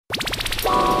So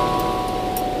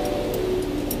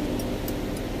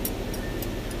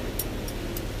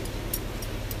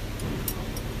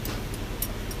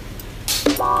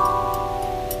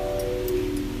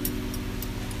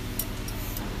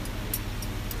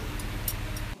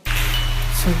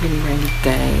good morning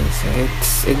guys,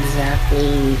 it's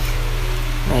exactly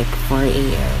like 4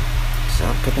 AM. So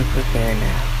I'm gonna prepare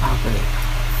na. Pabalik.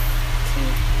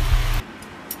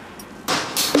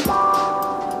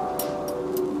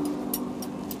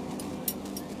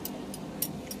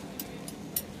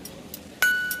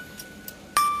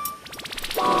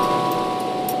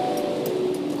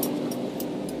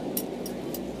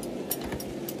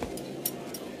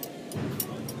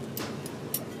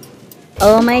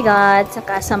 Oh my God, sa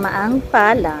kasamaang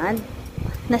palad,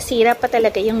 nasira pa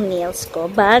talaga yung nails ko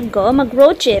bago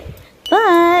mag-road trip.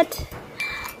 But,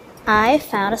 I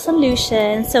found a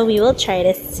solution, so we will try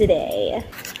this today.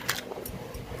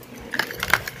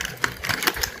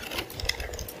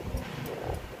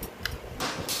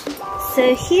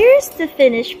 So here's the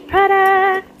finished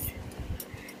product.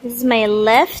 This is my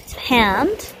left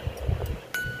hand,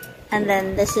 and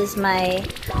then this is my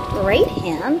right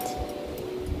hand.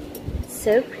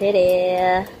 So pretty.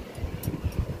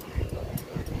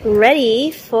 Ready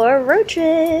for a road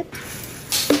trip.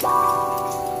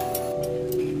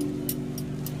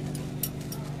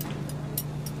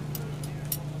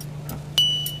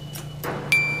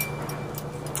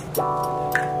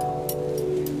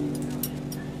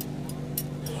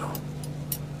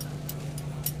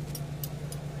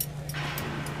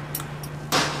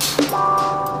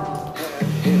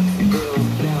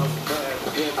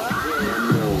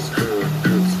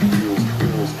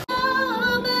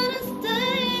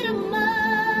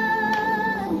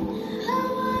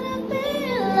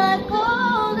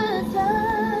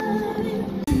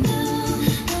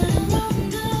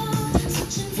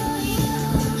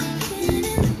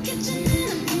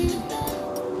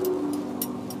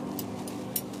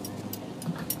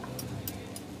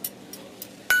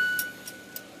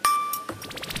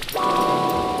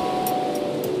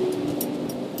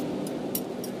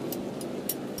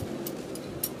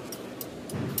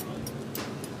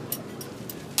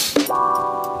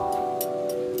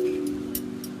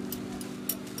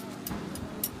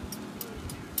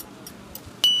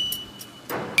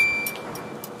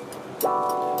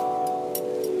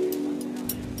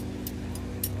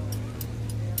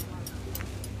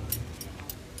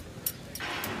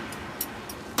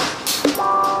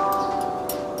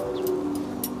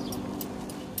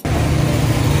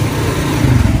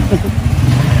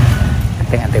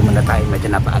 Antay muna tayo,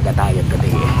 medyo napaaga tayo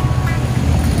today.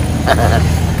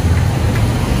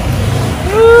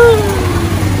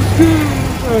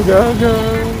 Aga-aga.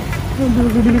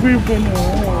 Nabili ko yung ban.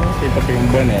 Kita ko yung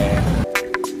ban eh.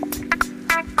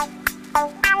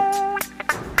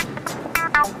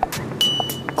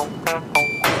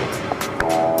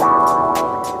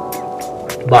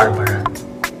 Barbara,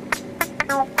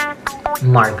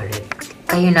 Margaret,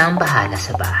 kayo na ang bahala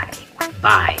sa bahay.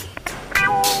 Bye!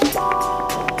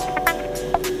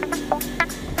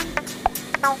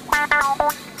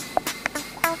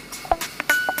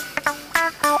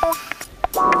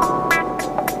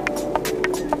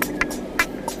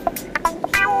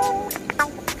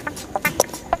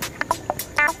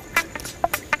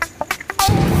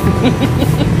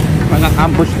 Mga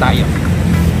ambush tayo.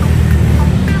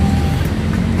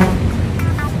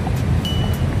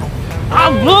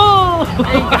 Abo!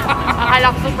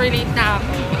 Akala ko super late na ako.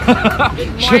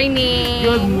 Good morning!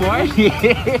 Good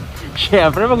morning!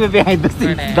 Siyempre, mag-behind the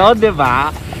scenes daw, di ba?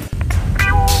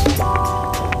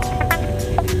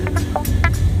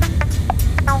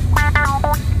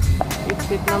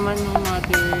 Exit naman yung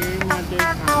mother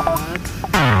hat.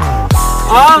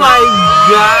 Oh my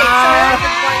God!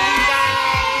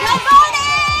 Good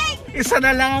morning! Isa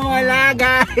na lang ang wala,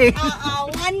 guys!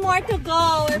 One more to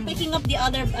go. We're picking up the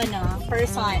other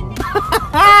person.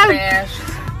 Fresh.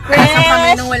 Fresh ang kami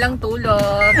nung walang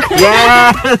tulog.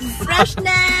 Yes!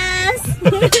 Freshness!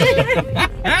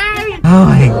 Oh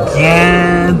my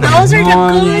God! Those are the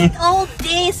good old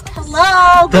days.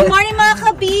 Hello! Good morning mga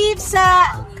kabib sa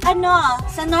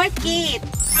North Gate.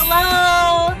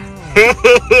 Hello!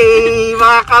 Hey!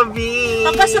 Mga kabi!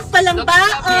 Papasok pa lang ba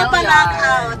o pa-lock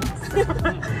out?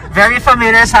 Very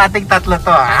familiar sa ating tatlo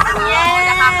to, ah.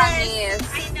 Yes!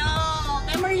 I know!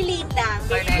 Memory lane lang.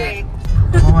 Very quick.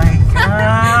 Oh my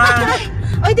God!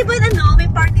 Oy, di ba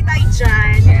may party tayo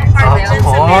dyan? Party dyan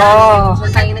sa Oh! So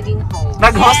tayo naging home.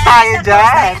 Nag-host tayo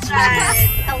dyan!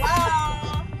 Hello!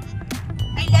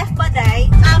 I left pa, Day.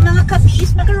 Mga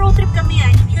kabis, mag-road trip kami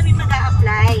yan. Hindi kami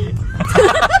mag-a-apply.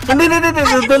 Hindi.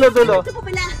 Dulo. Ito pa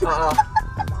pala. Oo.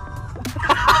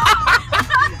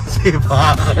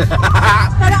 Diba?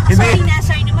 Parang, sorry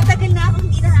na, matagal na akong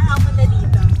hindi nakakapunta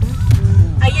dito.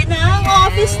 Ayan na ang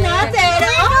office natin.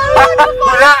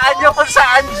 Hulaan nyo kung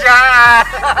saan dyan!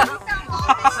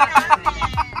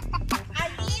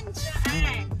 Alin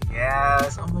dyan?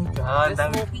 Yes, oh my God.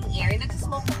 Smoking area.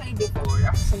 Nagsasmoke ko kayo before.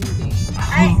 Ako sa hindi.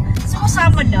 Ay,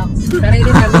 sumusama lang. Pero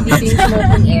hindi namin dito yung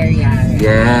smoking area.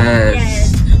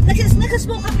 Yes.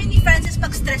 Nag-smoke kami ni Francis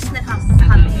pag stress na kami.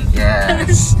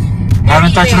 Yes.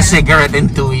 Haven't touched a cigarette in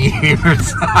 2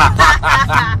 years.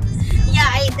 Yeah,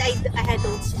 I had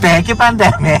those. Thank you,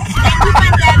 pandemic. Thank you,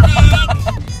 pandemic.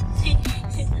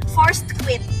 Forced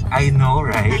quit. I know,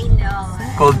 right? I know.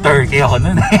 Cold turkey ako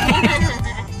nun eh.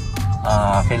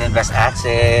 Philinvest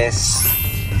Access.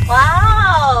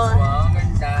 Wow! Wow,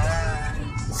 ganda.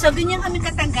 So, ganyan kami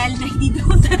katagal na hindi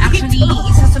doon Actually,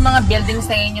 isa sa mga buildings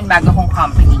na yun yung bago kong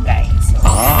company, guys.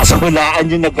 So hulaan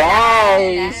nyo na,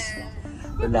 guys.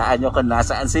 Hulaan nyo kung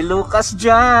nasaan si Lucas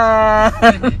dyan.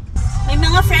 May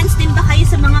mga friends din ba kayo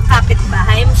sa mga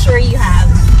kapitbahay? I'm sure you have.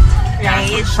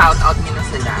 Right? Shout out nyo na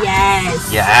sila. Yes.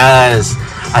 Yes.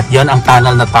 At yon ang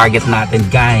tunnel na target natin,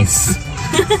 guys.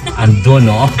 Andun,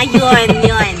 no? Ayun,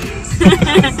 yun.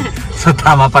 So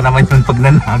tama pa naman yun pag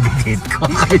na-navigate ko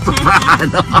kahit pa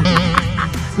paano.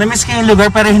 Na-miss ko yung lugar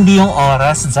pero hindi yung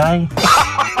oras, Zay.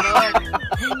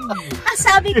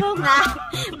 Sabi ko nga,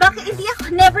 bakit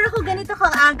never ako ganito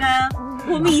kaaga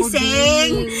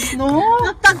humising. No.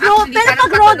 Pero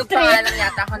pag road trip. Lang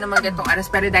yata ako naman ganitong oras,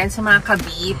 pero dahil sa mga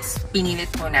kabits,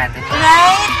 pinilit po natin.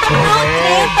 Right? Pag road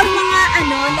trip, pag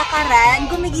mga lakaran,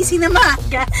 gumigising na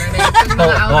maaga. Pag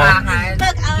mga aurahan,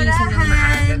 gising ng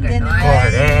maaga, gano'n.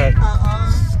 Correct. Oo.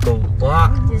 Go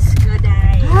back. Just go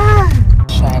die.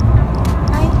 Check.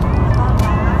 Ay,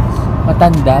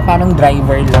 Matanda, parang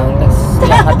driver lang. Tapos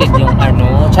lahatid yung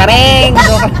Charing!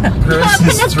 Girls,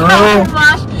 it's true.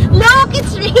 Look,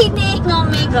 it's raining. Oh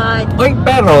my God. Uy,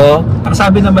 pero, ang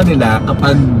sabi naman nila,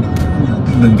 kapag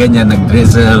ganyan,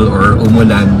 nag-drizzle or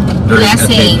umulan during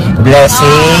Blessing.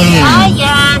 Blessing! Ah,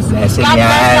 yes. Blessing God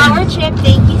bless yan. our trip.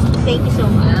 Thank you so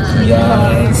much.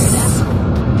 Yes.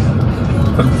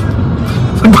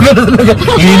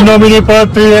 In nomine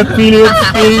Patri et Filii et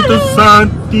Spiritus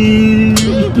Sancti.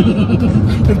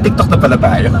 Nag-TikTok na pala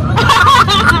tayo.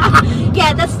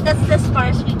 Yeah, that's as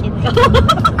far as we can go.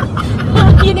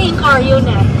 Yun na yung choreo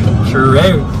na.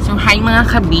 Sure. So, hi mga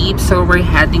kabit. So, we're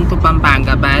heading to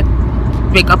Pampanga, but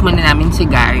pick up muna namin si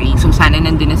Gary. So, sana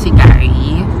nandun na si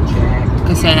Gary.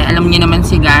 Kasi alam niyo naman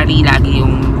si Gary, lagi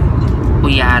yung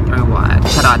puyat or what.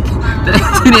 Charot.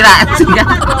 Siniraan si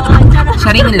Gary.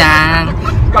 Charing lang.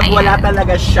 Pag wala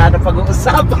talaga siya na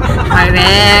pag-uusapan.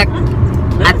 Correct.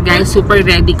 At guys, super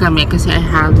ready kami kasi I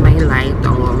have my light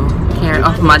all. Care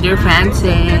of Mother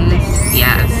Francis.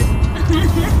 Yes.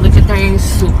 Look at her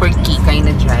super kikay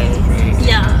na driver.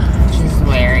 Yeah. She's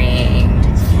wearing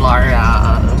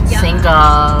floral. Yeah.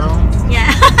 Single. Yeah.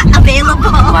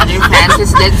 Available. Mother Francis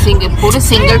did single. Puro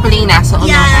single pala yung nasa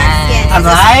unahan. Yes.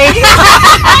 Aray!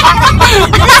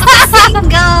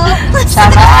 Single.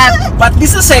 Sabat! Ba't di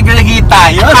sa segregate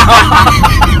tayo?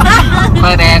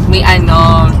 Correct.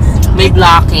 May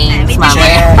blockings.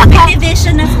 May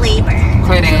division of labor.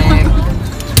 Correct.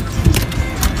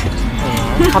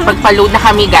 Kapag pa-load na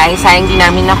kami guys, sayang di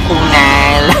namin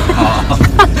nakunal. Oo.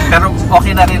 Pero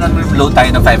okay na rin ang load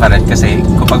tayo ng 500 kasi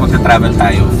kapag magta-travel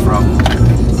tayo from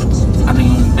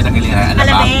yung pinagalingan?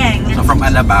 Alabang. So from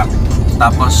Alabang,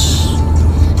 tapos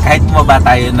kahit bumaba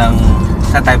tayo ng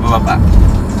saan tayo bumaba?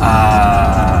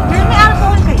 May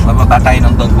alcohol kayo? Bababa tayo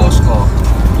ng Don Bosco.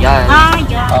 Yan.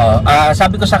 Yeah.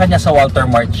 Sabi ko sa kanya sa Walter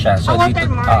Mart siya. So Walter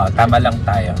dito, Mart. tama lang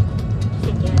tayo.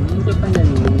 Sige. Hindi pa na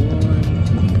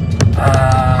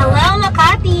Hello,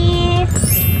 Makati!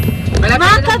 Malapit Mga na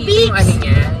lang dito kabits!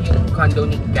 yung condo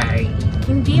ni Guy.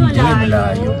 Hindi Hindi,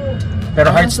 malayo.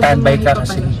 Pero hard standby ka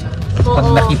kasi. Pag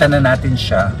Oo. nakita na natin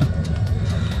siya.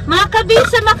 Mga kabits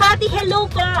sa Makati, hello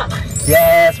pa!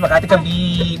 Yes, Makati ka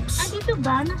beeps! Andito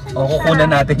ba? Nasaan O, siya? kukunan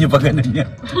natin yung pagano niya.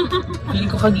 Hindi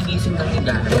ko kagigising ng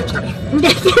Guy.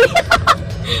 Hindi.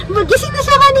 Magising na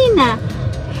siya kanina.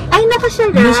 Ay,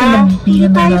 nakasara. Hindi, sinabihan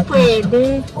na tayo natin. pwede.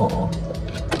 Oo.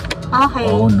 Okay.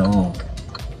 Oh no.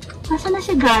 Nasaan na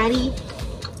si Gary?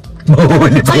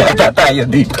 Mahuhuli pa yata tayo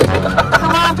dito.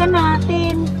 Tawagan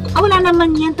natin. Wala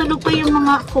naman yan. Tulog pa yung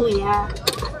mga kuya.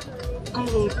 Ay,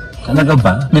 wait. Talaga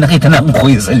ba? May nakita na akong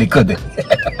kuya sa likod eh.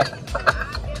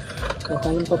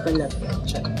 Kakain pa pala.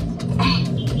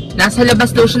 Nasa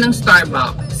labas daw siya ng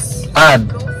Starbucks.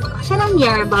 Saan ang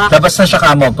yearbox? Labas na siya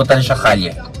kamo, punta na siya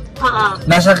kalye. Oo.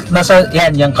 Nasa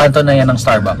yan, yung kanto na yan ng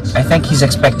Starbucks. I think he's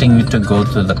expecting you to go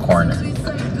to the corner.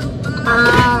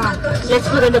 Ah, Let's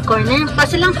go to the corner. Pa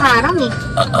silang harang eh.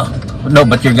 No,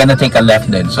 but you're gonna take a left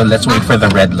then. So let's wait for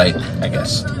the red light, I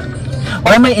guess.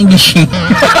 Why am I Englishing?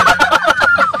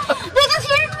 Because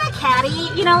you're in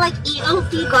Makati, you know, like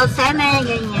EOP call center,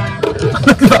 ganyan.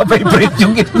 Nagpa-vibrate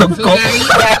yung itlog ko. Very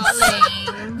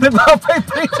darling.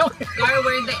 Nagpa-vibrate yung itlog. Gar,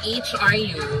 where the H are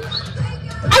you?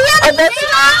 Ayan!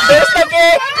 There's the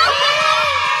gate!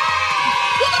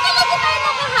 Dito talaga tayo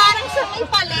nakaharang sa may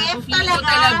palef Feeling ko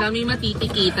talaga may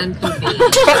matitikitan today.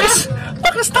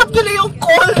 Pakistop nyo na yung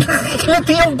call.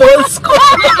 Kiliti yung balls ko.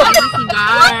 Si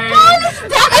Gar.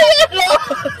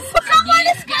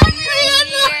 Kamalis ka!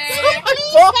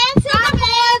 Please cancel the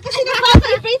call kasi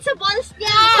nagpa-vibrate sa balls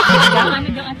niya!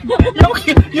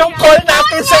 Yung call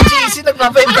natin sa GC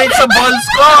nagpa-vibrate sa balls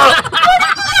ko.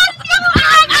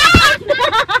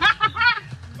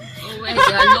 Oh my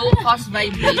God, low cost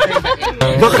vibrator.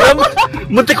 Baka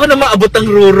munti ko na maabot ang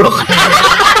rurok.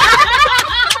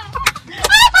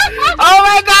 Oh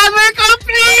my God, we're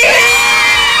complete!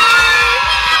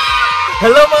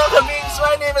 Hello mga kabings,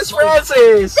 my name is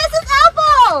Francis. This is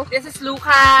Apple! This is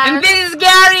Lucas. And this is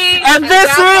Gary. And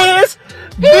this is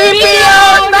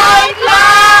BPO Nightlife!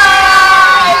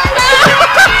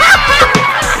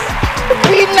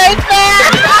 Green light na!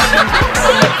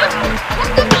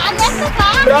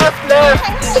 Left, left!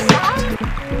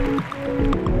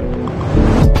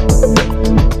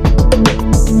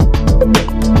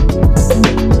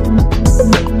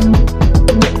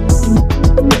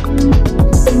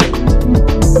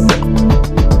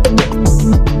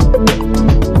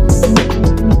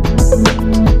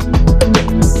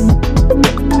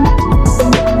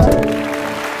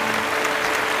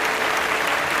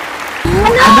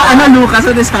 Ano, Lucas?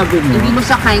 Ano sabi mo? Hindi mo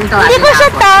siya kain to. Hindi ko siya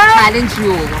type. Challenge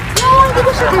you. Hindi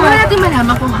ko siya Hindi natin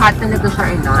malaman kung hot talaga siya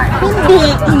or not.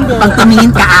 Hindi. Pag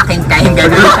tumingin ka akin, kain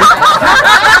gano'n.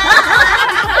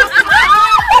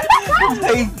 Oh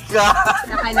my God!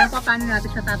 Nakailan pa paano natin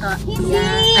siya tatawa? Hindi.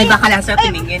 Ay, baka lang siya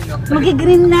tumingin, no?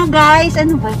 Magi-green na, guys.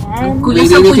 Ano ba yan?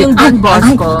 Kulisan ko yung good boss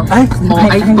ko. Oh,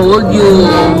 I told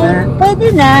you.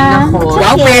 Pwede na. Nako. It's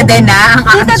Wow, okay. pwede na. Ang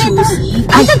Dito, dito. juicy.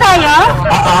 Dito tayo?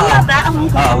 Oo. Ba? Oh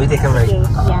my God. We take a break.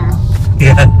 Okay,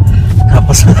 yeah. Yan.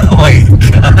 Tapos, oh my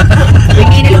God.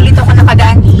 Bigay ulit ako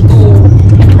nakadaan dito.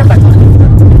 Ano na ba ito?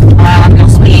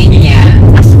 Los Peña.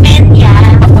 Asperia.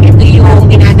 Ito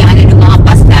yung dinadaanan ng mga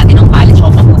bus natin ng college o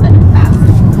papunta ng taas.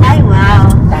 Ay, wow.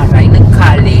 Taray ng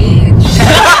college.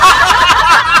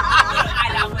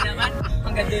 Alam mo naman,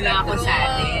 hanggang doon lang ako sa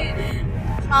atin.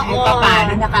 Oo.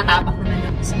 Paano nakatapak naman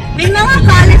ako sa atin. May mga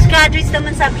college graduates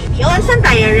naman sa BPO. Saan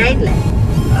tayo? Right? Left?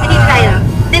 Hindi tayo.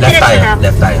 Left tayo,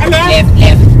 left tayo. Left?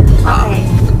 Left. Okay.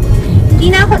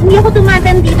 Hindi ako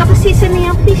tumadan dito kasi sanay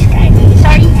ang fish kain.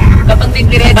 Sorry na. Kapag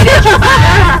nagdire-diretso ba?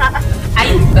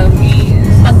 Ay, tamis.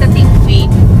 Pagdating wait,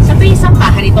 sabi yung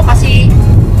sampahan ito kasi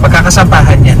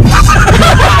Magkakasampahan yan.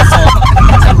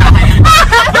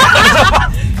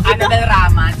 Annabel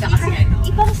Rama, tsaka si ano.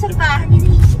 Ibang sampahan yung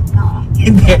naisip ko.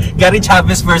 Hindi. Gary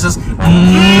Chavez versus... Di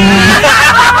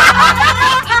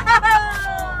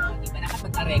ba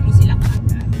nakapag-areglo sila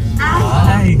kagad?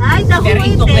 Ay, naku, Pero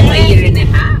ito hindi. may year and a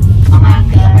half. Mga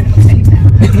kaya pa na magsalita.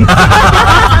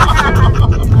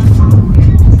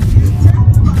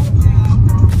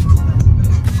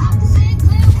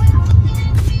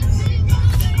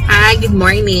 Hi, good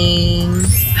morning.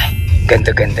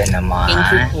 Ganda-ganda naman.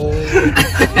 Thank you po.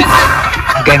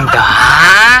 Ganda.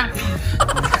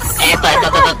 Ito.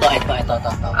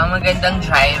 Ang magandang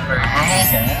driver.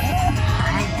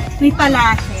 May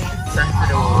palase. Sa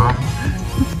loob.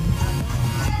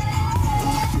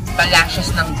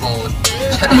 Palashes ng goat.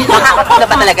 Nakakapula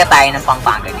ba talaga tayo ng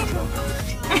Pampanga dito?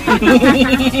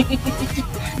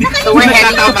 So we're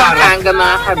heading to Pampanga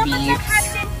mga kabib.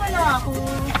 Wala ako.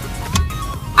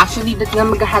 Actually, that nga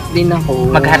mag-hat din ako.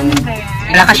 Mag-hat.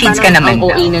 Naka-shades ka naman Ang daw.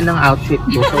 OA na ng outfit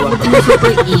ko. So, ako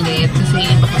super init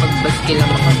kasi baka mag-baskil lang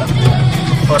makabakla.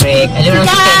 Correct. Alam mo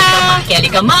si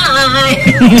Kelly Kamay.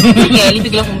 Si Kelly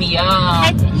biglang umiyak.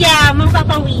 At yeah,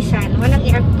 mapapawisan.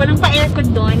 Walang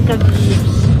pa-aircon doon, kabibs.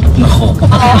 Nako.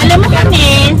 Oo, alam mo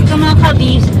kami, sa mga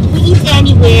kabibs, we eat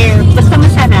anywhere. Basta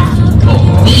masarap.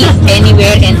 We eat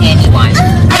anywhere and anyone.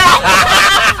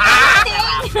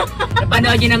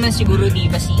 Napanood nyo naman siguro di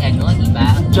ba si ano, di ba?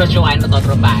 Jojo ano to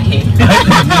tropahe.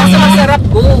 Mas masarap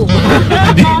go.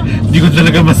 Hindi ko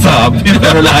talaga masabi.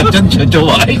 Pero lahat yan,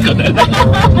 jojowain ko na lang.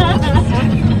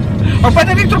 O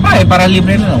pwede rin tropa para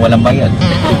libre na lang. Walang bayad.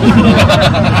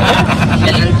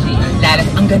 Lalas,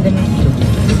 ang ganda ng ilong.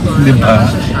 Di ba?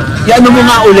 Yan mo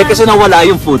nga ulit kasi nawala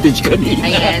yung footage kanina.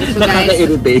 Ayan, so guys,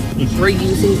 Nakaka-irritate. we're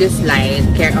using this light,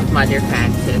 care of Mother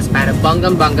Francis, para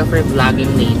bonggang-bongga for vlogging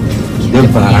later.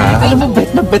 Diba? Alam mo,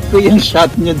 bet na bet ko yung shot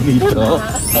nyo dito.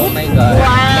 Oh my God.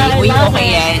 Uy, okay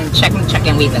yan. Check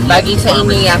yung wait lang. Bagay sa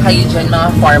inyo yan kayo dyan, mga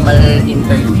formal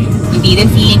interview. Hindi din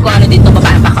feeling ko ano dito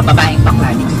baka babaeng bakla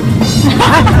din.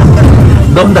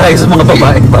 Doon dahil sa mga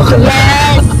babaeng bakal.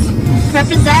 Yes!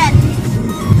 Represent!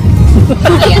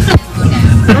 Yes.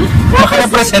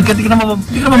 Maka-represent ka, di ka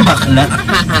naman bakla.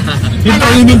 Yung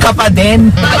training ka pa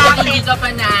din. Hindi ka pa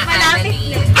na,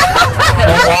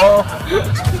 Oo.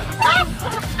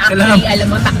 Actually, alam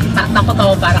mo, takot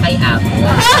ako para kay Apo.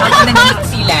 Kapag nandito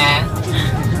sila,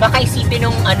 baka isipin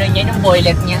nung ano niya, nung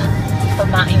boylet niya,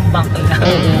 pamaing bakla.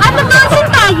 Nakasin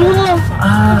tayo!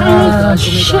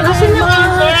 Shit. Asin ng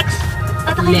index?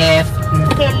 Left.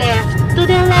 Okay, left. To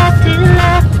the left, to the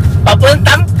left.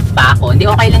 Papuntang Paco. Hindi,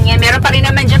 okay lang yan. Meron pa rin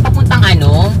naman dyan papuntang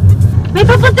ano. May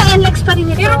papunta NLEX pa rin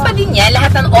ito. Meron pa din yan.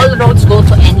 Lahat ng all roads go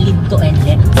to Enlib to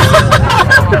Enlet.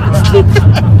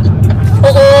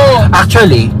 Oo.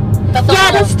 Actually, Totoo.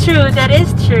 Yeah, that's true. That is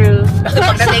true.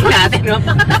 Pagdating natin, no?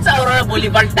 Sa Aurora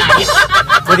Boulevard tayo.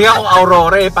 pwede akong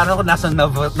Aurora eh. Paano kung nasa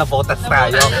na-votas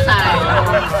tayo?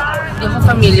 Hindi ako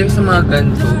familiar sa mga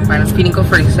ganito. Parang feeling ko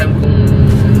first time kung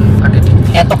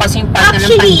Eto kasi yung part na ng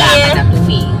Actually, pandakan na to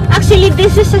eh. Actually,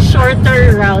 this is a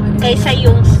shorter route kaysa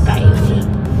yung Skyway.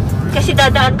 Kasi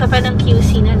dadaan ka pa ng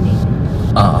QC nun eh.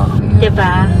 Oo.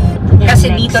 Diba?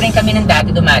 Kasi dito rin kami ng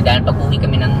dati dumadaan pag uwi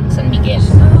kami ng San Miguel.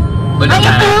 Ay,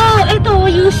 ito,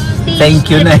 you stay. Thank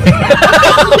you na eh.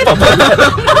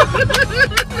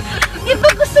 Di ba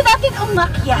gusto natin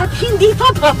umakyat? Hindi pa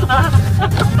baba.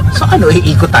 So ano,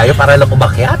 iikot tayo para lang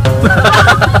umakyat?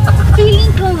 Feeling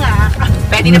ko nga.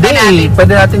 Pwede na ba natin?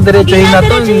 Pwede natin diretsuhin na to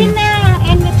eh. Diretsuhin na.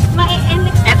 NLEX,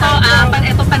 NLEX.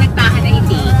 Ito panagtahan na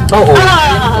iti. Oo.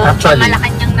 Ah. Actually.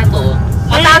 Malakanyang na to. O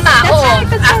Yes, tama, that's oo. right,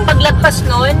 that's Ang right. paglagpas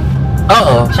nun,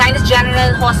 Oo. Chinese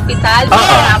General Hospital,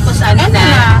 Oo. tapos ano Ano na,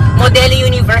 na? Modelo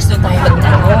Universe doon tayo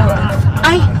magtanong.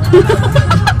 Ay.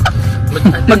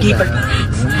 Mag-ibar.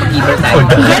 Mag-ibar tayo.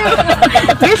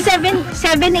 You're 7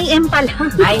 a.m. pa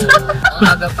lang. Ay,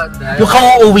 aga pa dahil. Yung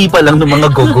kauuwi pa lang ng mga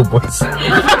go-go boys.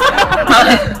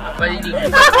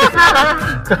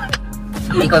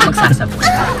 ikaw magsasabot.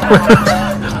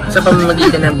 Sa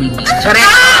pamamagitan ng bibi. Charet!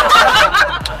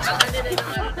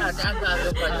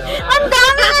 Ang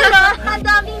dami ano? Ang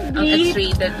daming Ang beat.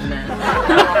 X-rated na.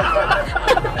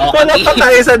 Wala pa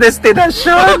tayo sa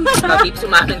destinasyon. Kapip,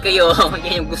 sumakin kayo.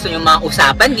 Yan yung gusto nyo mga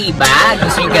usapan, di ba?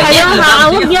 Gusto nyo Kaya ganyan, di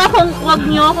ba? nga, wag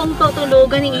niyo akong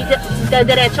tutulugan.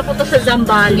 Dadiretso ko to sa Hindi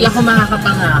Zambales. ako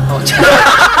makakapangako.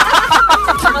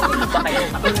 Matulog ba kayo?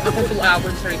 Ako 2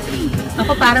 hours or 3.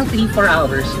 Ako parang 3-4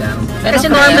 hours lang. Pero Kasi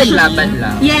kasi normally, laban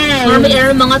lang. Yes. normally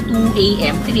mga 2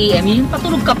 a.m., 3 a.m., yung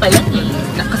patulog ka pa lang eh.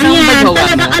 Kasama Ayan, ba jowa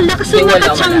talagang mo? ang lakas Hindi, yung wala,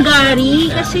 nakatsyanggari.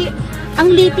 Kasi ang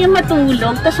late niya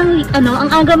matulog. Tapos ang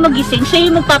aga magising. Siya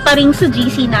yung magpaparing sa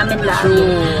GC namin lahat.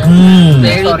 True.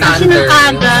 Very Kasi thunder. ng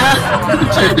aga.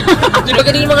 Tulog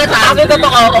ka din yung mga tao. Ito pa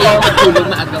ako. Matulog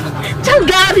maaga mag-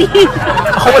 Tsanggari.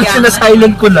 Ako wala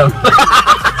sinasilent ko lang.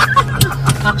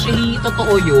 Actually,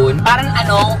 totoo yun. Parang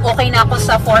ano, okay na ako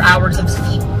sa 4 hours of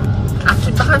sleep.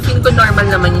 Actually, baka feeling ko normal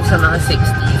naman yung sa mga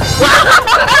 60s.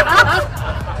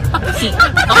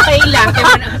 Okay lang. Pero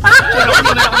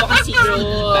hindi naman ako makasiro.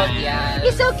 Yan.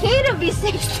 It's okay to be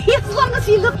 60 as long as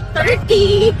you look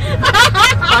 30.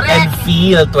 And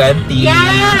feel 20.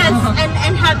 Yes.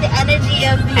 And have the energy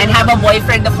of the... And have a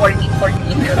boyfriend na 40.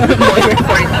 Boyfriend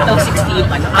 40 to 60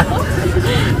 yung ano.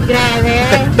 Grabe.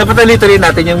 Dapat rin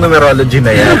natin yung numerology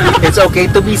na yan. It's okay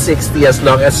to be 60 as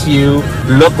long as you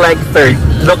look like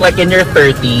in your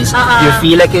 30s, you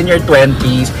feel like in your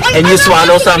 20s, and you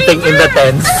swallow something in the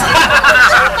 10s.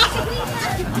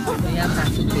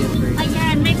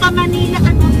 Ayan, may pa-Manila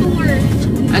tour.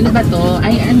 Ano ba to?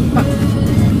 Ay, ano pa?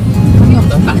 Ano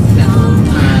to? Bakit na to?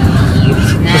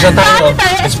 Iris na. Gusto tayo, Paano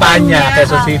tayo? Espanya,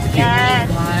 Quezon City. Yes.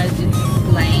 God, it's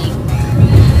like...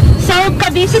 So,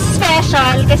 Kabis is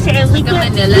special kasi we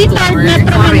Manila turned tour.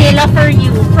 Metro Manila for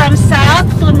you from south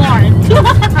to north.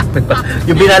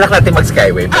 Yung binalak natin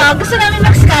mag-skyway. Gusto namin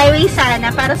mag-skyway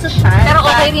sana para sa siya. Pero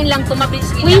okay rin lang tumabilis.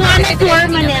 We wanna tour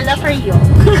Manila for you.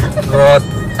 Rot.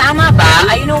 Tama ba?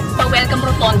 Ayun o, pa-welcome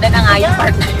rotonda na nga yung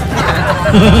part na yun.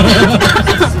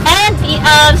 And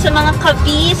sa mga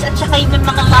Kabis at saka yung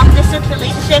mga long distance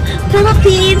relationship, the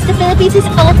Philippines is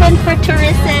open for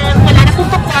tourism. Wala na po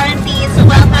quarantine. So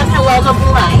welcome, hello,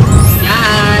 mabuhay.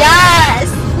 Yan! Yes!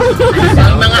 So,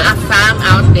 yung mga AFAM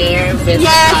out there, visit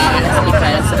Yes. us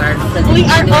because our We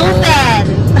are Filipino open.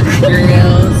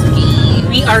 girls, gays,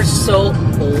 We are so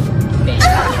open.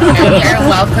 And we are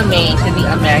welcoming to the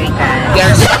Americans. We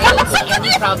are so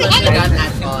any problem with that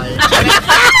at all.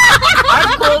 Our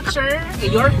culture,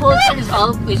 your culture is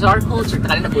our culture.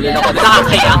 Kala nabulol ako.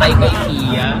 Nakakaya kay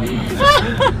Pia.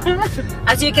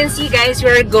 As you can see, guys,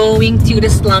 we're going to the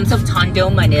slums of Tondo,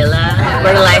 Manila,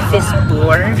 where life is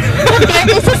poor. There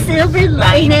is a silver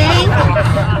lining.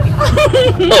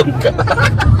 Oh,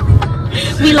 God.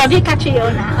 We love you,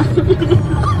 Catriona.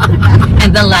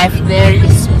 And the life there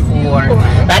is poor.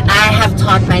 But I have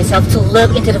taught myself to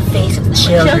look into the face of the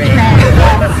children.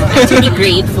 And to be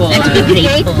grateful. And to be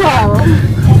grateful. Grateful.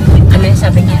 Ano yung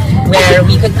sabi niya? Where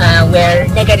we could, where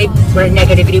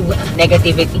negativity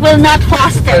Will not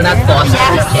foster. will not foster.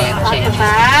 Yes. Check, O, check.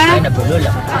 diba? Ay, nabulol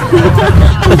ako.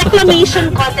 Ang declamation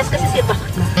contest kasi si Bak.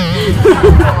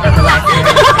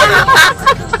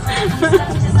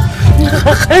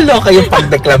 Nakakaloka yung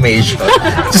pag-declamation.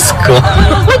 Diyos ko.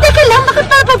 Uy, teka lang, bakit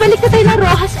mapabalik na tayo ng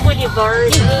Rojas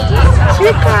Boulevard?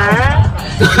 Sure ka?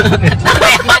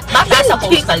 Nasa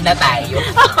postal na tayo.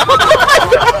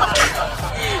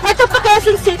 Ito pa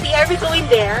Quezon City, are we going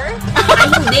there?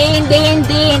 Ay,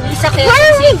 hindi. Isa Where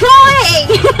are we going?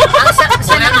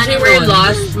 Sana Actually, we're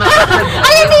lost.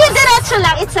 Ay, hindi yung diretso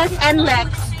lang. It says NLEX.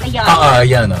 Ayun.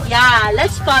 Yan o. Yeah,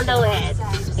 let's follow it.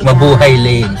 Ayan. Mabuhay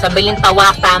lane. Sabi yung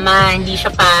tawak, tama, hindi siya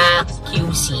pa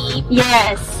QC.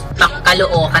 Yes.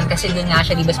 Kalookan kasi doon nga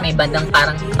siya, di ba may bandang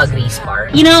parang pag-race car.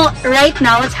 You know, right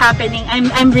now what's happening,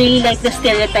 I'm really like the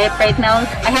stereotype right now.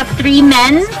 I have 3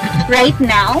 men right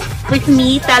now with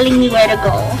me telling me where to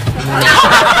go.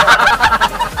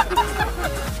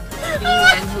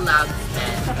 Men who love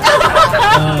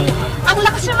men. Ang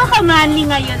lakas yung makamanly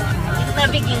ngayon.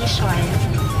 Navigation.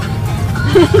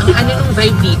 Ang ano nung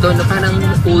vibe dito, no, parang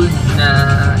old na,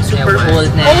 super Ewan.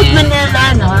 old na. Old Manila,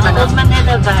 no? Old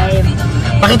Manila vibe.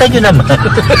 Pakita nyo naman.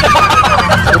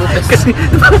 Kasi,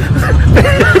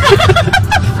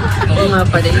 Oo nga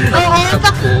pala yung Oo,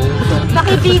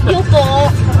 paki-video po.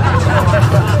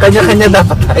 kanya-kanya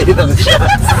dapat tayo ng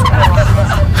shots.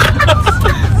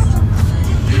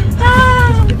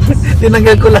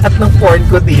 Tinanggal ko lahat ng porn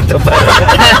ko dito.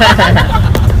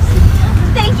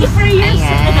 Thank you for your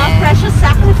precious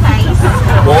sacrifice.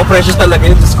 Oo, precious talaga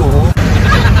yun. Diyos ko.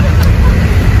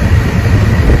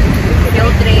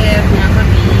 road trip na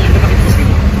kami.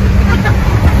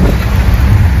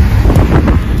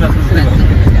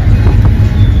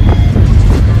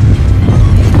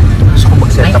 Gusto ko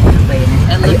mag-set up.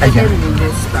 And look at Ayan. your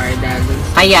movie star, dahil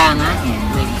Kaya nga,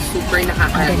 like super ang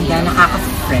nakaka-real. ganda,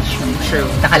 nakaka-fresh yung True.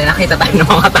 Nakala nakita tayo ng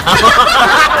mga tao.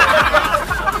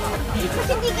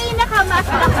 Kasi hindi kayo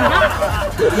nakamask-lock.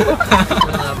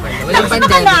 Walang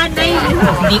pandemic.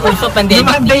 Hindi uso pandemic.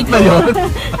 Mandate ba yun?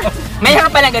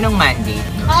 Mayroon pala ganong mandate.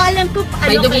 Oo, alam ko.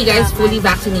 By the way guys, fully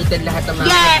vaccinated lahat ng mga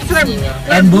Yes, kids ninyo.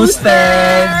 And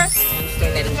boosted! Booster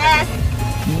na rin Yes.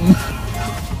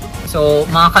 So,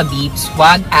 mga kabibs,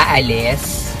 huwag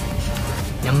aalis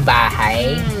ng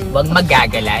bahay. Huwag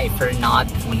magagala if you're not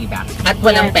fully vaccinated. At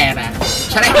walang pera.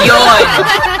 Charot yun!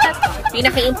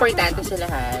 Pinaka-importante sa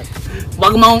lahat.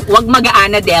 Huwag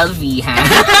mag-Ana Delvey, ha?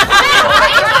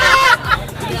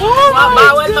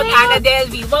 Bawal mag-Ana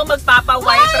Delvey. Huwag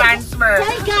magpapa-wire transfer.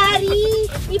 Hi, Gary!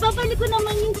 Ibabalik ko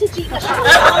naman yung sa Gcash ko.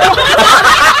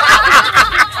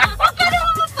 Huwag ka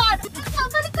naman magpapalik.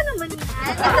 Ibabalik ko naman yan.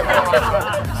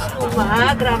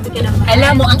 Grabe ka naman.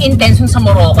 Alam mo, ang intention sa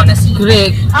Morocco na si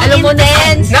Correct. Ang Alam mo na,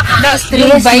 intense.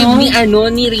 yung vibe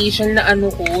ni Rachel na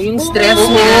ko, yung stress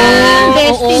niya.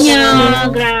 Bestie niya.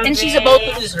 Grabe. And she's about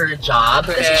to lose her job.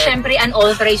 Kasi Correct. syempre,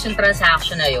 unauthorized yung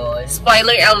transaction na yun.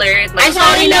 Spoiler alert. Ay,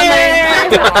 sorry naman.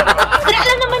 Pero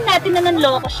alam naman natin na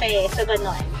nanloko siya so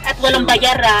gano'n. At walang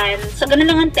bayaran. So gano'n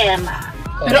lang ang tema.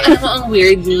 Pero alam mo ang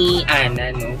weird ni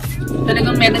Ana, no?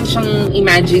 Talagang meron siyang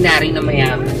imaginary na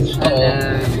mayaman siya. Oo.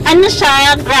 Ano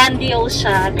siya? Grandiose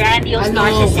siya. Grandiose Ano?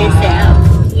 narcissism.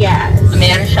 Yes.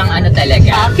 Meron siyang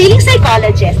talaga. Feeling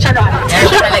psychologist. Charot. Meron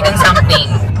siya talagang something.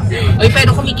 Oy,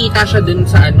 pero kumikita siya dun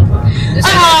sa sa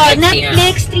Oh,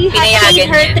 Netflix, Pinayagan paid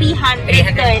her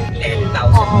niya.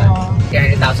 $320. Oo.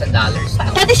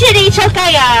 $300,000. Pati si Rachel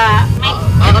kaya, may,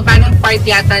 Parang part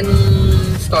yata ng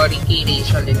story kay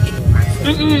Rachel din kinuha.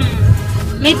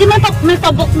 may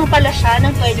pabook mo pala siya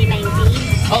noong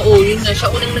 2019. Oo, yun na.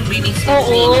 Siya unang nag-release ng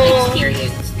Oo.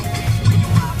 experience.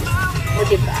 O,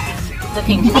 diba? to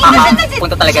think,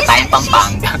 punta talaga tayong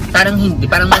Pampanga. Parang hindi,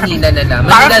 parang Manila na lang.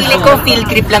 Parang Manila feeling ko field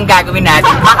trip lang gagawin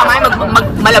natin. Baka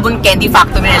Malabon Candy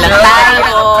Factory na lang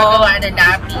tayo. Pagawa na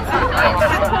natin.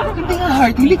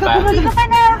 Hindi ka pa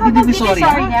Divisoria.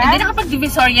 Hindi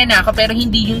nakapag-Divisoria na ako, pero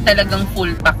hindi yung talagang full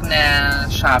pack na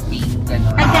shopping.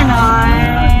 Gano'n. Ay, ganon.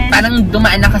 Parang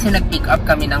dumaan na kasi nag-pick up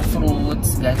kami ng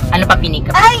fruits. Gano'n. Ano pa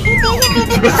pinikap? Ay, hindi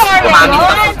Divisoria Kumamit yun.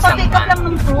 pa fruits Pa-pick up lang. lang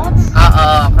ng fruits. Oo,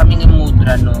 kami ni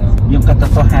Mudra, no. Yung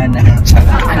katotohanan.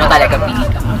 Ano talaga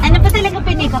pinikap? Ano pa talaga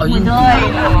pinikap mo Hindi. doon?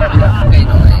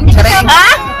 Gano'n. Charing.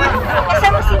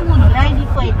 Kasama si Mudra, hindi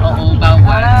pwede. Oo,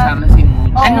 bawal. Sama si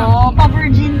Mudra. Oo,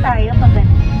 pa-virgin tayo pag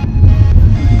ganun.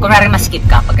 Kunwari maskip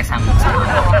ka pagkasama mo sa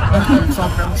mga.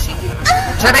 Sobrang sick.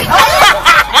 Charing.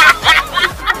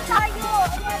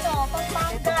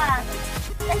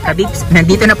 Kabibs,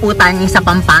 nandito na po tayo sa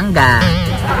Pampanga.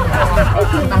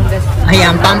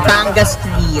 Ayan, Pampanga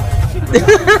Street.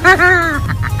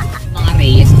 Mga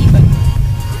Reyes, di ba?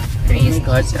 Reyes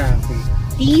God, traffic.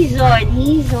 Hizon.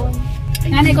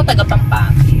 Nanay ko taga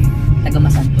Pampanga. Taga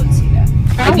Masantol sila.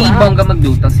 Hindi bongga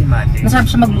magluto si Mate. Masarap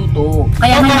siya magluto.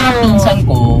 Kaya nga mga pinsan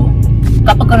ko,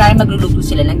 kapag kunwari magluluto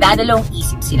sila, nagdadalawang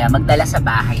isip sila magdala sa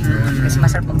bahay. Kasi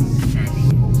masarap magluto nanay.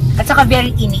 At saka very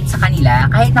innate sa kanila,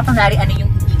 kahit na kunwari ano yung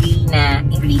ibigay na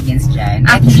ingredients dyan.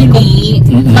 At Actually,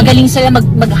 magaling sila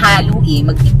maghalo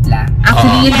magtimpla.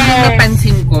 Actually, yun yung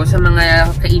napansin ko sa mga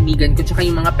kaibigan ko tsaka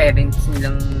yung mga parents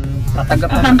nilang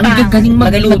taga-Pampanga. Ang galing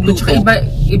magluto. Tsaka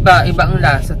iba ang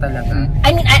lasa talaga.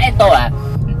 I mean, ito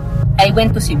I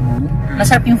went to Cebu.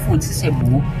 Masarap yung food sa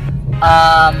Cebu.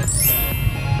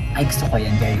 Ay, gusto ko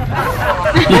yan, very good.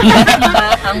 Iba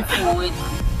ang food.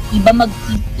 Iba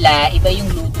magtimpla, iba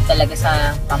yung luto talaga sa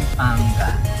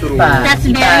Pampanga. True. That's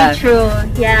very true.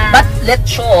 Yeah. But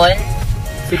lechon,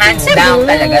 hands Cebu. down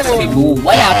talaga sa Cebu.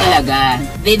 Wala talaga.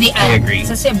 I agree.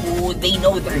 Sa Cebu, they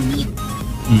know their meat.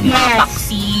 Yes.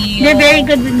 Paksiw. They're very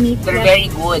good with meat. They're very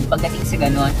good pagdating sa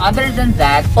ganun. Other than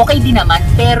that, okay din naman,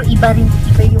 pero iba yung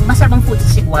masarap ang food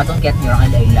sa Cebu. Don't get me wrong, I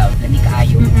love. Lami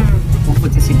kaayo. Yung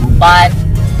food sa Cebu. But,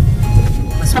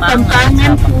 mas Sa maangat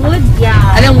Pampangan sa food,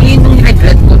 yeah. Alam mo, yun yung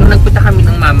regret ko nung nagpunta kami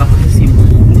ng mama ko sa Cebu.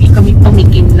 Hindi kami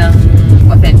pamikim ng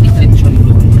authentic lechon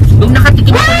doon. Doon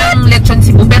nakatikim ako ng lechon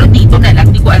Cebu, pero dito na lang.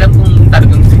 Hindi ko alam kung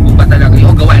talagang Cebu pa talaga.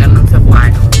 O gawa lang ng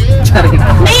Cebuano. Charing.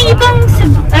 May ibang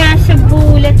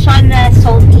Cebu lechon na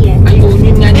salty eh. Ayun,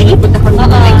 yun nga. Nagpunta kami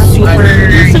like super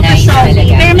Super nice salty.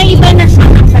 talaga. Pero may iba na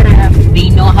sarap.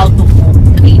 They know how to cook.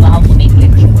 They know how to make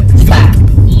lechon. Diba?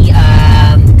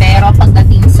 Pero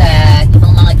pagdating sa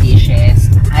ibang mga dishes,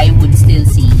 I would still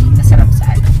say masarap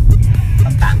sa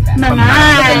Pampanga.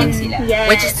 Magaling sila. Yes.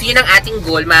 Which is yun ang ating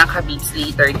goal, mga kabits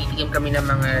later. Titikim kami ng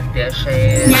mga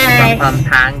dishes Yes. from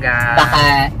Pampanga. Baka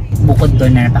bukod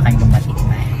doon na pa kayo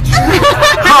matikman.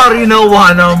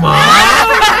 Harinawa naman!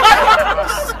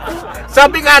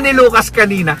 Sabi nga ni Lucas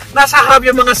kanina, nasa harap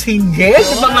yung mga single,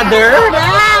 yung mga dirt.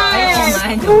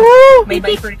 Ay, may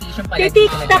bifurcation pala.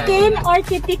 Titik-takin or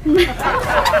titikman?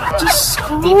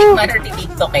 Titikman or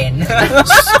titiktokin.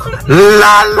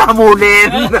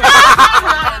 Lalamulin!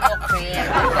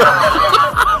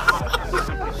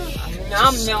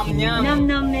 Nyam, nyam, nyam.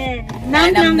 Nam-namin.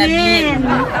 Nam-namin.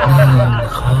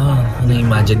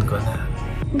 Na-imagine ko na.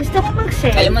 Gusto ko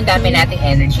mag-share. Alam mo, dami nating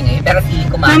energy ngayon, pero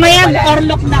feeling ko mamaya Mamaya wala.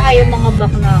 orlok na kayo, mga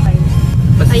bakla kayo.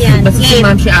 Basta, Ayan, basta si game.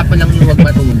 Ma'am si Apo lang yung huwag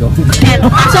matulog.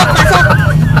 Pasok!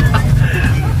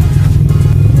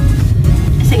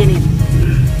 Sige na yun.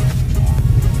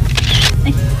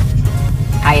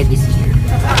 Kaya this year.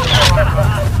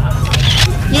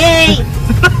 Yay!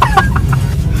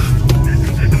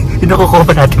 Pinakukuha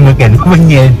pa natin ng yan,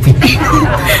 manyenti.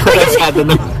 Kasado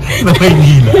ng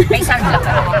Maynila. May sunblock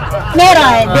ka.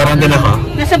 Meron! Meron din ako.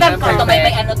 Nasa bag ko. Ito may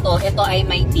ano to, ito ay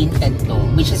may tinted to,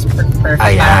 which is perfect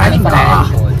Ayan. para may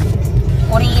foundation.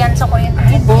 Korean sa Korean.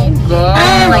 Ay, bongga.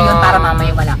 Ngayon, para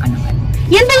mamaya wala ka naman.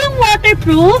 Yan ba yung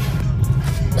waterproof?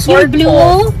 Sword Yung blue?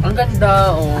 ko. Ang ganda,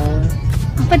 oh.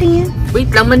 Ang patingin.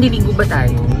 Wait lang, mandiligo ba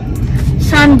tayo?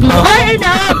 Sandy. Ay,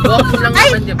 ano? Walking lang Ay,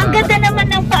 naman, diba? ang ganda naman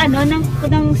ng paano, ng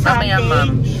Mamaya, Ma'am.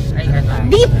 sunday. Ay, ano.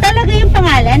 Deep talaga yung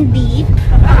pangalan, Deep.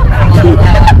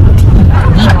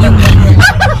 Deep yung name.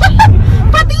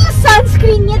 Pati yung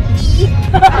sunscreen niya, Deep.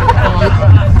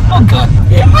 Oh God.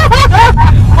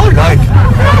 Oh Lord.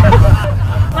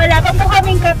 Wala pa po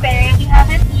kaming kape. We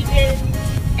haven't even,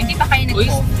 Hindi pa kayo Uy,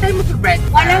 nag-cook. tayo mo bread.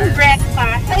 walang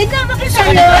breakfast. Ay, naman kayo Gusto ko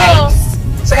sa'yo. ng rice.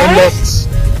 Sa Alex.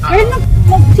 Girl,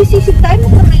 magsisisip tayo,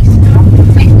 mag-race ka.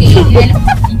 Hindi.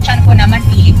 Yung chan ko naman,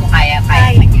 feeling ko kaya pa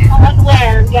niya. Oh,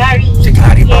 well, Gary. Si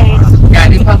Gary pa ba? Yes.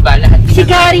 Galing pa ba? Lahat Si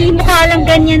Gary, mukha lang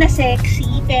ganyan na sexy.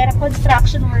 pera,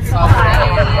 construction worker.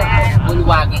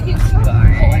 Bulwagin yung cigar.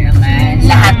 Oo naman.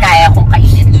 Lahat kaya kong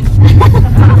kainin dun.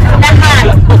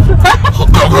 Lahat.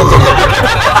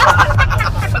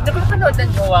 Pag napapanood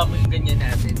ng jowa mo yung ganyan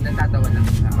natin, natatawa lang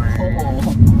siya.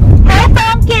 Oo. Hi,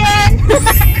 Pumpkin!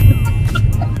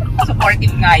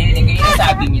 Supportive nga yun. Yung ganyan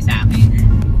sabi niya sa akin.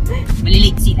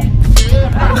 Malilit sila.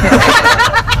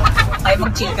 Ay,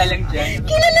 mag-chill ka lang dyan.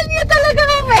 Kilala niyo talaga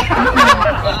kami.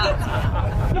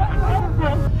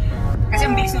 Kasi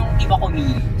ang bilis nung iba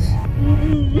kumilos.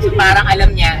 So parang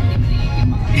alam niya,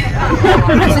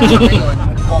 kasi siya ngayon,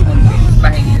 common sense,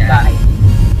 bahay nila.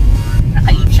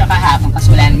 Nakalip siya kahapon kasi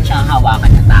wala naman siyang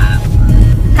hawakan na tao.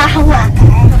 Hahawakan.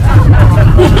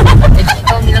 Eh,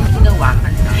 ikaw nilang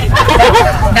hinawakan na.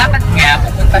 Dapat nga,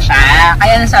 pupunta siya.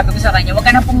 Kaya nasabi ko sa kanya, huwag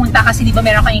ka na pumunta kasi di ba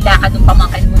meron kayong lakad ng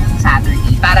pamangkin mo ng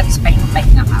Saturday para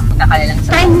ispahin-pahin ka. Punta ka na lang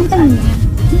sa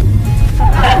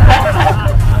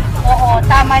Oo,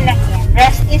 tama lang yan.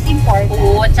 Rest is important.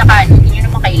 Oo, at saka hindi nyo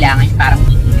naman kailangan yung parang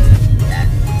weekly.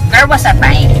 There was a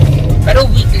time. Pero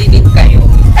weekly din kayo.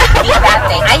 Week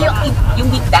dati. Ay, yung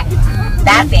week dati.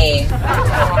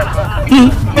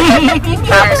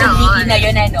 Tapos yung weekly na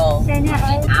yun,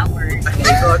 15 hours. Ay,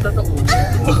 ito, totoo.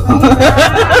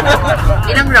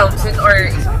 Ilang rounds yun or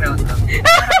isang round lang?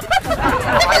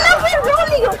 We're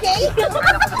rolling, okay?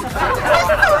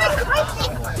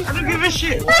 I don't give a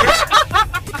shit.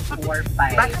 4,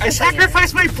 5. I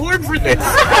sacrificed my porn for this.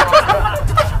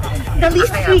 The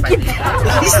least we can do.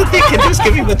 The least that they can do is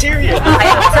give me material.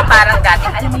 Kaya sa parang dati,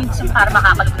 alam mo yung parang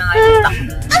makakalog na nga yung utak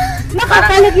mo.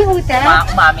 Nakakalag yung utak?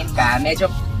 Umamin ka,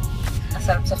 medyo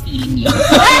masarap sa feeling yun.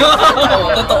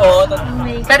 Totoo.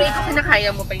 Pero ikaw kinakaya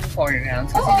mo pa yung 4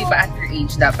 rounds? Kasi di ba at your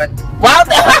age dapat... Wow!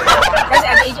 Kasi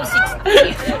at the age of 60.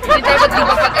 Hindi dapat di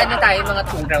ba pag ano tayo mga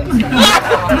 2 rounds?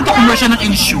 Ano to kung siya ng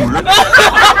insure?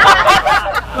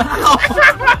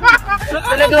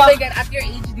 Talaga ba yan? At your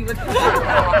age, di ba?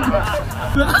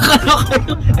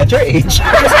 At your age?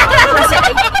 Kasi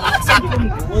ay accept yung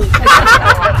goal.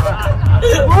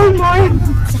 Oh Lord!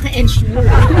 Saka ensure.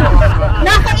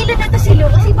 Nakakailan na to si Lu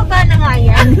kasi baba na nga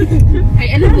yan.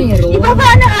 Ay, ano meron? Ibaba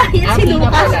na nga yan si Hindi na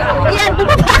Lucas. pala. Ayan,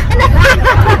 bumaba ka na.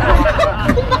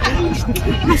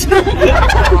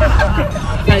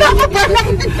 Ibaba na.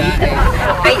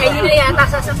 Ay, ayun na yata,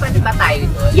 sasampan ba tayo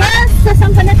doon? Yes,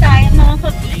 sasampa na tayo mga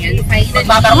kapatid. Ayan, finally.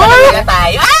 Magbabarko na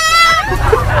tayo.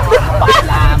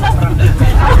 Paalam.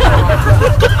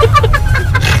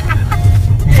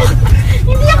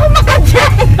 Hindi ako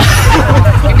makadrive.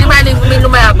 Hindi malay mo, may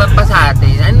lumayabang pa sa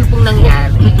atin. Ano pong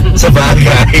nangyari? Sa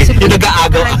bagay. Yung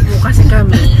nag-aagaw. Nag-po kasi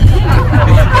kami.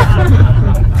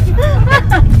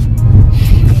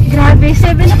 Grabe,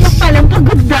 7 o'clock pa lang,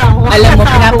 pagod na ako. Alam mo,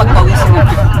 pinapagpawis na.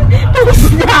 Pawis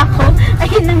na ako.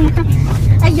 Ayun na nga.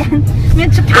 Ayan,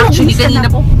 medyo Actually, pawisan kanina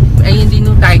ako. po, ay hindi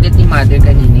nung target ni mother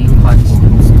kanina yung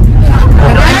constants.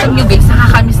 Pero alam nyo guys,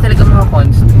 nakakamiss talaga mga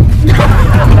constants.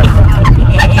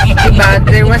 Diba?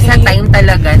 There was a time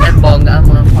talaga na bongga ang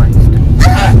mga constants.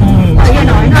 Ayan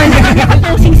o,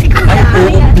 nag-posing si Kuya. Ay,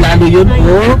 oo, Ayan. plano yun,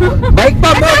 oh. Bike pa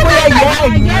mo, kuya.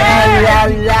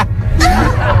 Yala.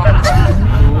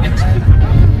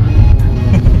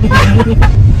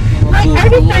 Ay, are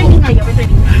we turning ngayon? We're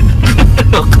turning.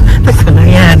 Teka na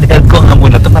yan. Help ko nga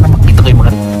muna to para makita ko yung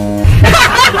mga...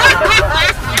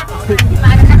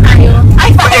 Paano na tayo? Ay,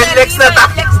 Flex na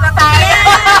tayo. Flex na tayo.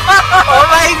 Oh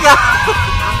my God!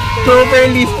 Super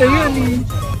list na yun eh.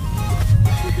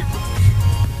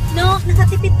 No,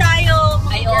 nakatipid tayo.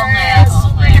 Ay, oo nga. Yes, Oo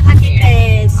nga.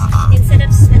 nakatipid. Instead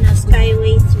of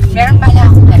Skyway 3. Meron pala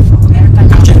akong meron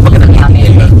pala Actually, magandang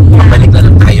idea. Balik na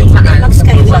lang tayo.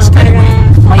 Mag-Skyway para...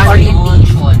 may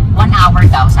orientation. 1 hour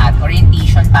daw sa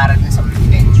orientation para na sa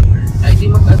adventure. Ay, di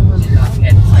mag-ano nila.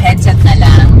 Headset na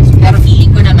lang. Pero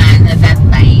feeling ko naman at that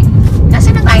time, nasa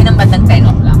na tayo ng bandang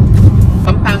 10 o'clock.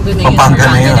 Pampanga na yun. Pampanga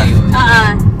na yun.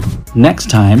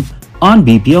 Next time on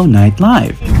BPO Night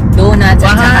Live. Donuts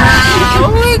at saka...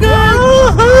 Oh my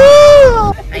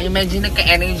God! Ay, imagine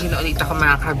nagka-energy na ulit ako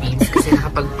mga kabibs kasi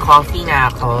nakapag-coffee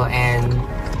na ako and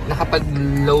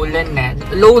nakapag-lola na.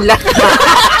 Lola!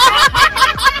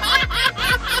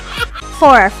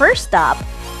 For our first stop,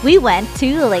 we went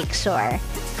to Lakeshore.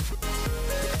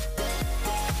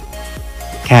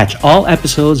 Catch all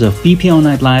episodes of BPO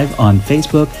Night Live on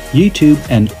Facebook, YouTube,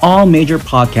 and all major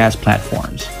podcast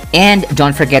platforms. And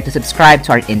don't forget to subscribe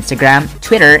to our Instagram,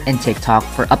 Twitter, and TikTok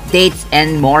for updates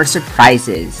and more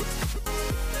surprises.